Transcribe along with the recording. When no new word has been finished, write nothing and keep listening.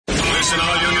Listen,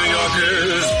 all you New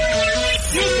Yorkers.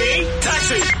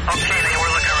 Taxi. Okay, then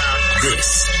we're looking around.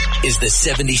 This is the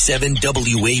 77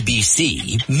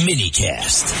 WABC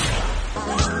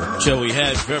minicast. So we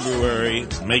had February,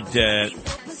 make that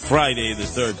Friday the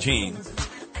 13th.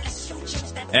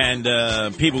 And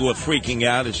people were freaking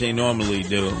out as they normally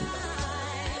do.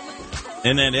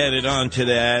 And then added on to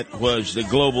that was the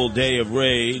Global Day of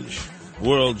Rage,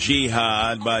 World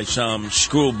Jihad by some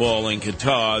screwball in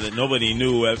Qatar that nobody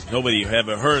knew, nobody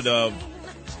ever heard of,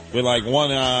 with like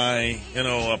one eye,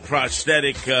 a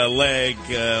prosthetic leg,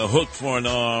 hooked for an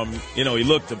arm. He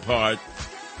looked the part.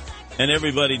 And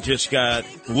everybody just got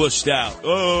wussed out.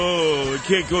 Oh, I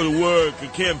can't go to work. I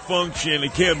can't function. I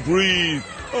can't breathe.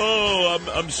 Oh,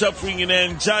 I'm suffering an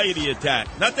anxiety attack.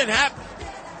 Nothing happened.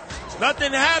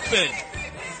 Nothing happened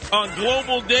on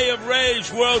Global Day of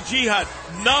Rage, World Jihad.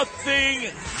 Nothing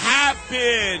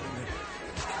happened.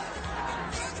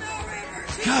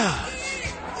 God,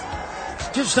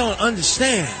 just don't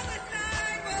understand.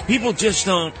 People just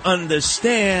don't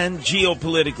understand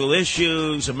geopolitical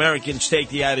issues. Americans take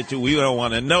the attitude, we don't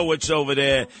want to know what's over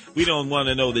there. We don't want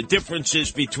to know the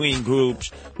differences between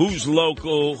groups. Who's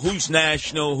local, who's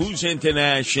national, who's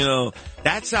international.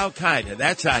 That's Al-Qaeda.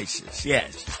 That's ISIS,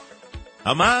 yes.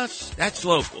 Hamas, that's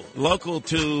local. Local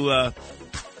to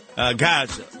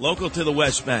Gaza. Local to the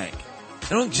West Bank. They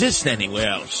don't exist anywhere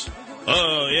else.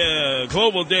 Oh, yeah,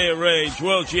 Global Day of Rage,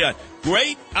 World Jihad.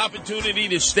 Great opportunity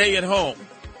to stay at home.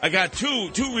 I got two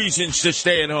reasons to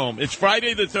stay at home. It's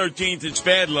Friday the 13th, it's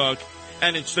bad luck,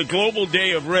 and it's the Global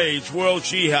Day of Rage, World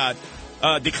Jihad,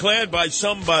 declared by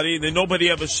somebody that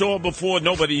nobody ever saw before,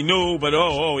 nobody knew, but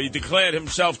he declared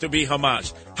himself to be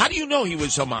Hamas. How do you know he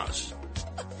was Hamas?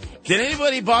 Did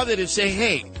anybody bother to say,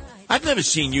 hey, I've never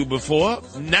seen you before.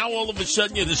 Now all of a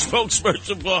sudden you're the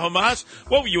spokesperson for Hamas?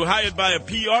 What, were you hired by a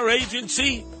PR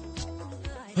agency?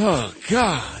 Oh,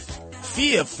 God.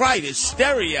 Fear, fright,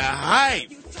 hysteria,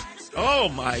 hype. Oh,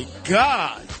 my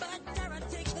God.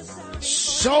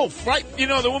 So frightened.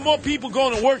 There were more people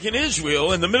going to work in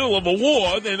Israel in the middle of a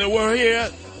war than there were here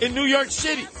in New York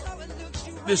City.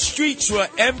 The streets were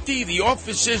empty. The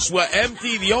offices were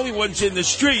empty. The only ones in the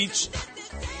streets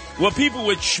were people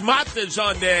with schmatters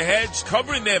on their heads,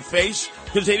 covering their face,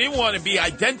 because they didn't want to be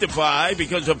identified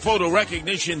because of photo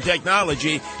recognition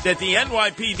technology that the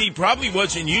NYPD probably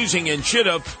wasn't using and should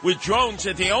have, with drones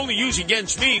that they only use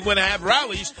against me when I have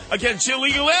rallies against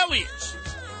illegal aliens.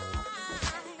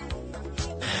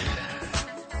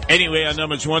 Anyway, our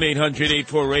number is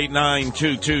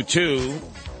 1-800-848-9222.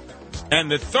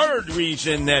 And the third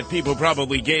reason that people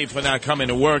probably gave for not coming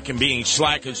to work and being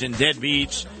slackers and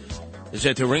deadbeats is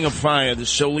that the Ring of Fire, the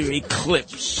solar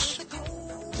eclipse,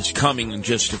 is coming in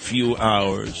just a few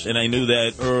hours. And I knew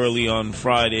that early on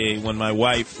Friday when my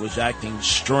wife was acting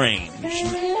strange.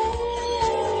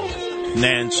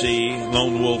 Nancy,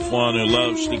 lone wolf one who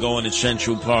loves to go into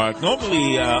Central Park,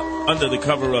 normally under the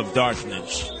cover of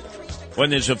darkness, when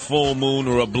there's a full moon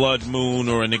or a blood moon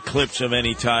or an eclipse of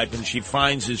any type, and she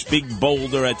finds this big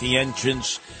boulder at the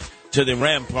entrance to the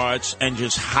ramparts and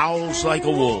just howls like a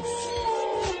wolf.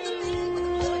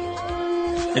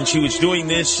 And she was doing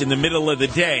this in the middle of the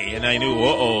day, and I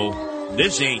knew,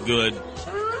 this ain't good.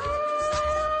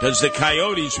 Because the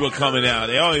coyotes were coming out.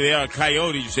 There are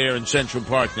coyotes there in Central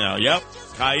Park now. Yep,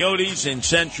 coyotes in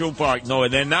Central Park. No,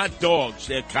 they're not dogs,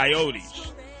 they're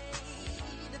coyotes.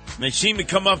 And they seem to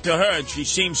come up to her, and she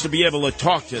seems to be able to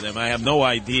talk to them. I have no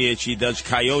idea. She does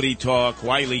coyote talk,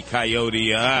 Wile E.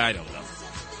 Coyote, I don't know.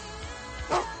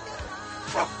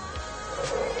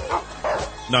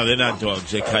 No, they're not dogs.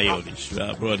 They're coyotes.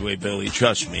 Broadway Billy,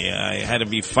 trust me. I had to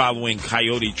be following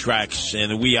coyote tracks in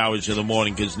the wee hours of the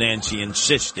morning because Nancy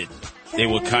insisted they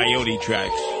were coyote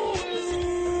tracks.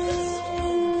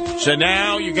 So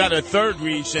now you got a third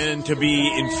reason to be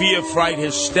in fear, fright,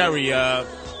 hysteria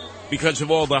because of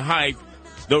all the hype.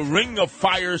 The Ring of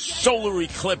Fire solar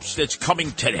eclipse that's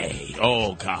coming today.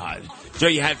 Oh, God. So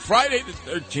you had Friday the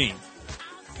 13th.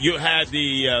 You had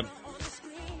the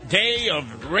Day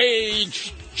of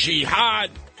Rage,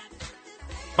 Jihad,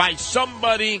 by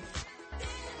somebody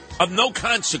of no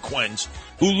consequence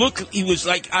he was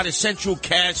like out of central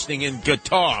casting in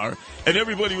guitar, and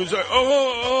everybody was like,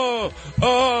 oh.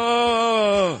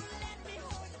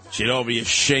 Should all be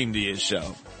ashamed of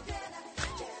yourself.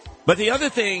 But the other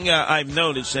thing I've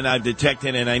noticed and I've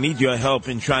detected, and I need your help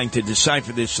in trying to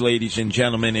decipher this, ladies and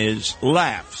gentlemen, is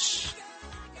laughs.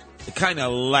 The kind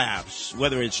of laughs,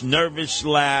 whether it's nervous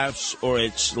laughs or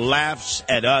it's laughs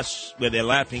at us, where they're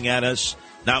laughing at us,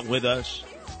 not with us.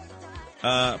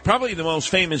 Probably the most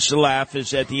famous laugh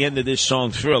is at the end of this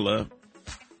song, Thriller.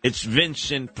 It's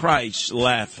Vincent Price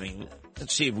laughing.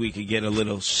 Let's see if we could get a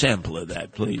little sample of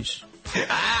that, please.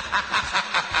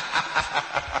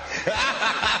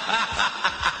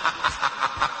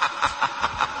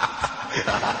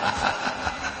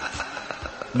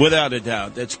 Without a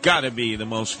doubt, that's got to be the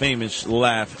most famous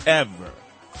laugh ever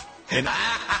in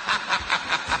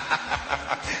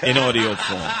audio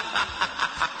form.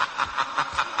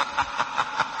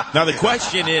 Now, the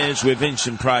question is, with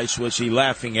Vincent Price, was he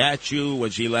laughing at you?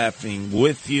 Was he laughing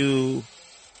with you?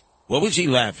 What was he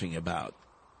laughing about?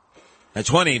 That's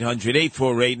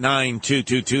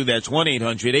 1-800-848-9222. That's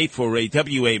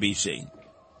 1-800-848-WABC.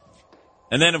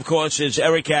 And then, of course, is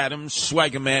Eric Adams,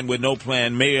 swagger man with no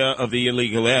plan, mayor of the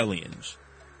illegal aliens.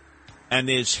 And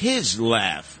there's his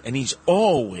laugh, and he's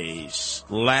always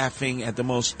laughing at the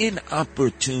most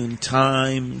inopportune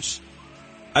times.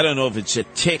 I don't know if it's a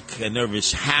tic, a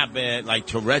nervous habit, like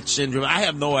Tourette syndrome. I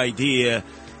have no idea.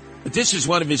 But this is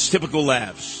one of his typical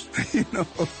laughs.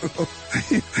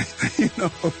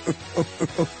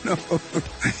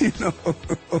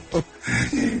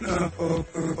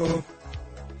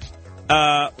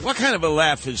 What kind of a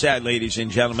laugh is that, ladies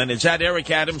and gentlemen? Is that Eric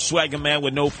Adams, swagger man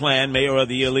with no plan, mayor of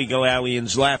the illegal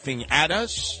aliens, laughing at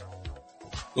us?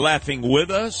 Laughing with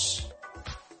us?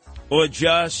 Or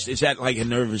just, is that like a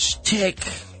nervous tic?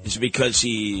 Is it because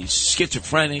he's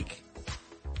schizophrenic?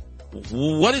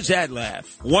 What is that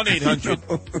laugh?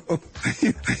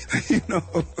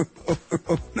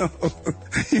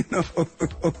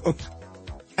 1-800.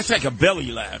 That's like a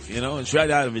belly laugh, you know? It's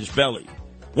right out of his belly.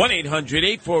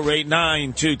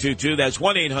 1-800-848-9222. That's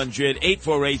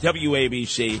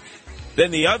 1-800-848-WABC.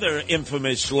 Then the other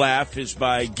infamous laugh is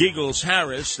by Giggles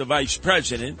Harris, the vice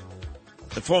president,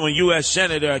 the former U.S.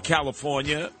 Senator of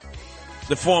California,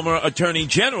 the former Attorney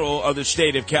General of the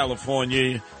state of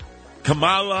California,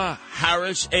 Kamala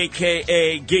Harris,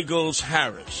 a.k.a. Giggles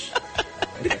Harris.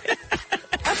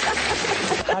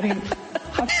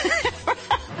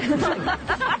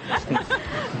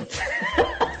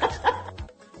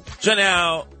 So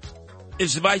now,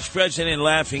 is the vice president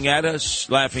laughing at us,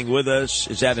 laughing with us?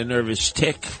 Is that a nervous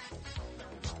tic?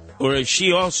 Or is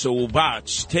she also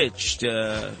stitched,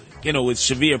 with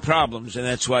severe problems, and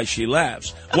that's why she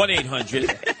laughs?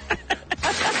 1-800.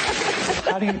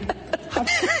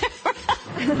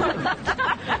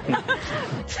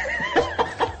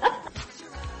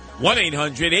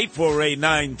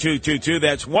 1-800-848-9222.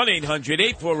 That's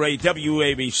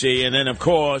 1-800-848-WABC. And then, of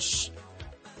course,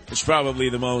 it's probably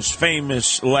the most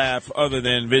famous laugh other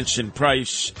than Vincent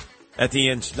Price at the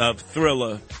end of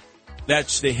Thriller.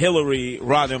 That's the Hillary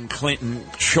Rodham Clinton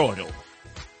chortle.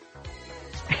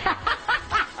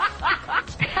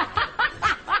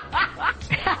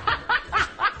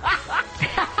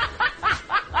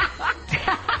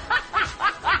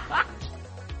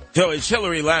 So is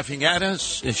Hillary laughing at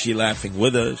us? Is she laughing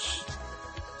with us?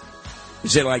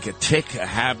 Is it like a tic, a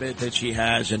habit that she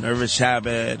has, a nervous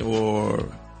habit? Or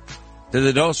does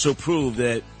it also prove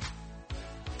that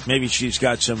maybe she's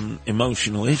got some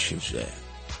emotional issues there?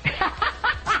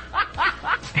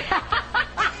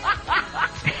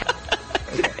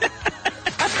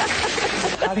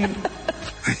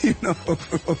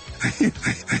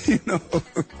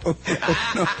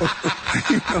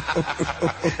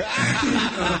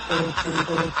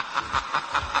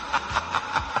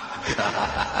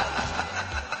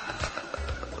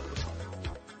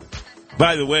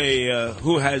 By the way,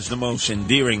 who has the most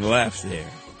endearing laugh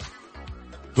there?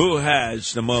 Who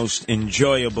has the most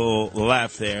enjoyable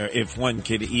laugh there, if one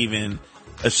could even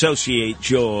associate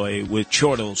joy with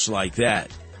chortles like that?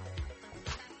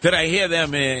 Could I hear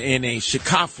them in a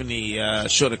cacophony,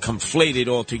 sort of conflated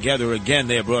all together again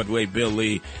there, Broadway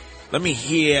Billy? Let me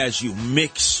hear as you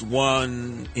mix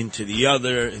one into the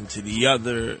other, into the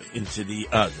other, into the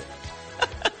other.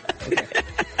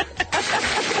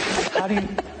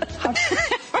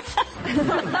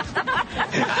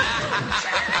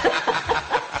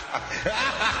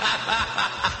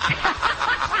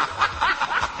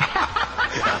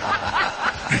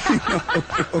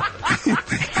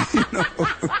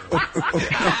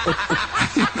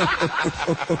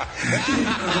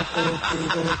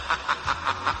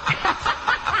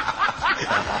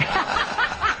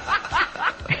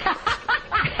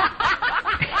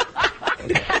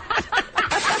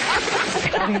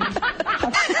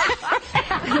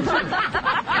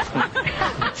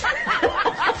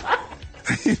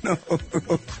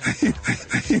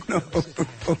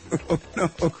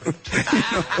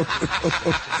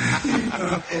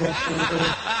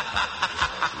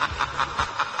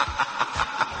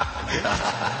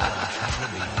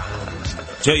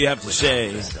 So you have to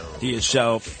say to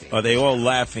yourself, are they all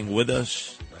laughing with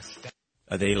us?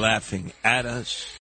 Are they laughing at us?